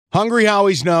Hungry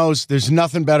Howie's knows there's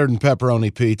nothing better than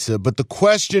pepperoni pizza, but the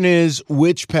question is,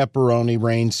 which pepperoni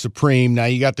reigns supreme? Now,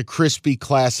 you got the crispy,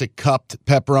 classic cupped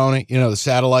pepperoni, the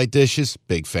satellite dishes,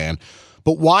 big fan.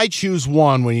 But why choose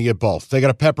one when you get both? They got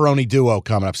a pepperoni duo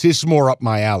coming up. See, this is more up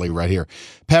my alley right here.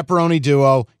 Pepperoni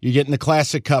duo, you're getting the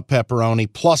classic cup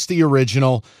pepperoni, plus the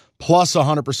original, plus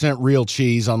 100% real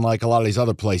cheese, unlike a lot of these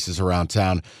other places around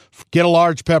town. Get a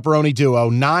large pepperoni duo,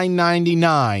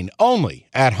 $9.99, only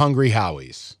at Hungry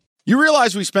Howie's. You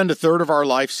realize we spend a third of our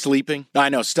life sleeping? I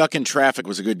know, stuck in traffic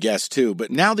was a good guess too, but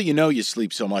now that you know you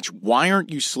sleep so much, why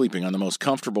aren't you sleeping on the most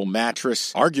comfortable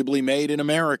mattress arguably made in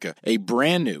America? A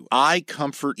brand new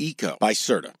iComfort Eco by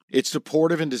Serta. It's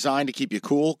supportive and designed to keep you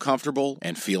cool, comfortable,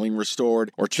 and feeling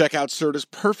restored. Or check out Serta's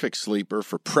Perfect Sleeper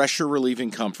for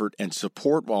pressure-relieving comfort and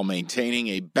support while maintaining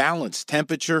a balanced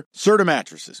temperature. Serta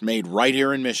mattresses made right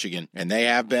here in Michigan, and they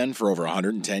have been for over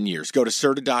 110 years. Go to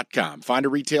Serta.com. Find a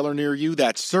retailer near you.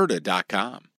 That's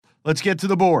Serta.com. Let's get to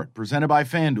the board. Presented by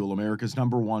FanDuel, America's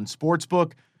 #1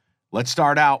 sportsbook. Let's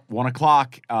start out 1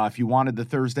 o'clock. If you wanted the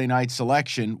Thursday night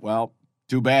selection, well,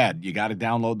 too bad. You got to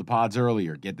download the pods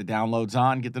earlier. Get the downloads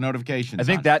on. Get the notifications I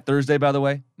think on. that Thursday, by the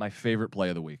way, my favorite play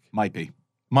of the week. Might be.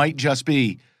 Might just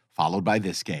be. Followed by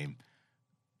this game.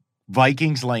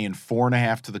 Vikings laying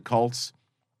 4.5 to the Colts.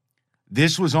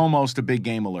 This was almost a big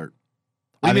game alert.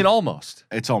 What do you mean almost?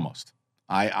 It's almost.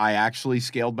 I actually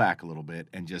scaled back a little bit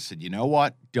and just said, you know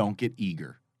what? Don't get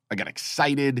eager. I got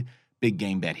excited. Big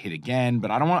game bet hit again,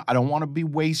 but I don't want to be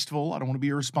wasteful. I don't want to be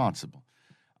irresponsible.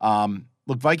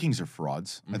 Look, Vikings are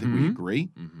frauds. I think we agree.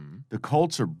 Mm-hmm. The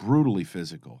Colts are brutally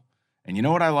physical. And you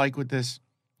know what I like with this?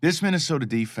 This Minnesota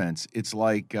defense, it's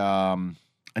like a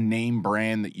name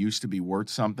brand that used to be worth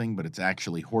something, but it's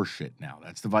actually horseshit now.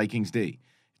 That's the Vikings D.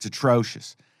 It's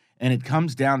atrocious. And it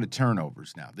comes down to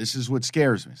turnovers now. This is what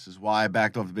scares me. This is why I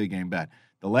backed off the big game bet.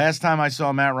 The last time I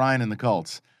saw Matt Ryan and the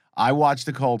Colts, I watched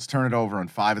the Colts turn it over on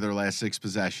 5 of their last 6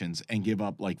 possessions and give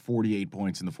up like 48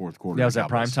 points in the fourth quarter. Yeah, was that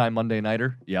primetime Monday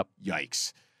nighter? Yep.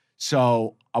 Yikes.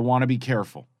 So I want to be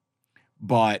careful.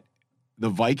 But the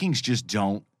Vikings just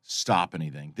don't stop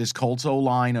anything. This Colts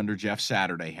O-line under Jeff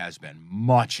Saturday has been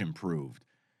much improved.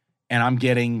 And I'm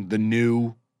getting the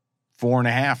new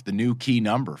 4.5, the new key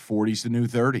number. 40's the new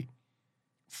 30.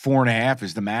 4.5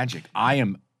 is the magic. I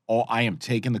am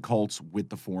taking the Colts with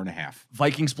the 4.5.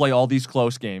 Vikings play all these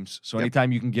close games, so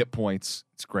anytime you can get points,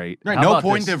 it's great. Right, no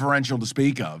point differential to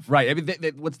speak of. Right. I mean,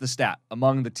 what's the stat?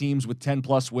 Among the teams with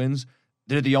 10-plus wins,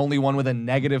 they're the only one with a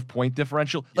negative point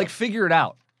differential. Yep. Like, figure it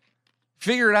out.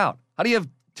 Figure it out. How do you have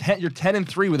you're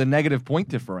 10-3 with a negative point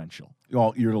differential?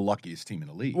 Well, you're the luckiest team in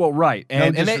the league. Well, right.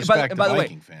 And by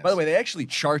the way, they actually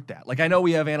chart that. Like, I know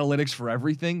we have analytics for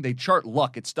everything. They chart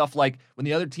luck. It's stuff like when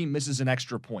the other team misses an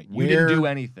extra point. You didn't do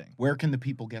anything. Where can the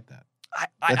people get that?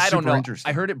 I don't know.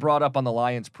 I heard it brought up on the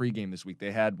Lions pregame this week.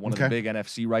 They had one of the big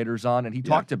NFC writers on, and he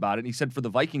talked about it. And he said for the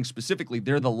Vikings specifically,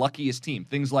 they're the luckiest team.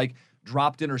 Things like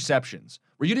dropped interceptions,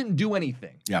 where you didn't do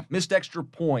anything. Yeah. Missed extra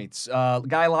points.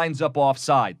 Guy lines up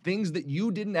offside. Things that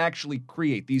you didn't actually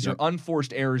create. These are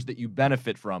unforced errors that you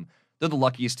benefit from. They're the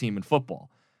luckiest team in football.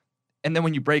 And then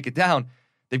when you break it down,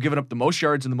 they've given up the most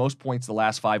yards and the most points the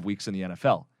last 5 weeks in the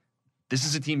NFL. This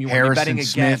is a team you want to be betting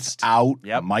against. Harrison Smith's out.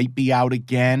 Yep. Might be out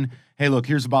again. Hey, look,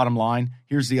 here's the bottom line.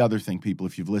 Here's the other thing, people,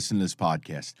 if you've listened to this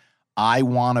podcast. I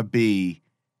want to be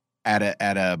at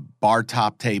a bar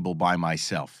top table by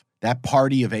myself. That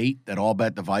party of 8 that all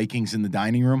bet the Vikings in the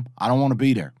dining room, I don't want to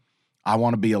be there. I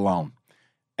want to be alone.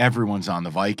 Everyone's on the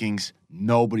Vikings.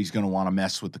 Nobody's going to want to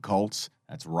mess with the Colts.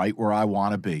 That's right where I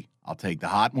want to be. I'll take the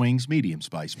hot wings, medium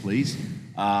spice, please.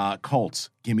 Colts,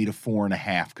 give me the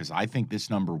 4.5 because I think this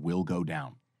number will go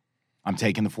down. I'm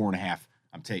taking the 4.5.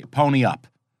 I'm taking pony up.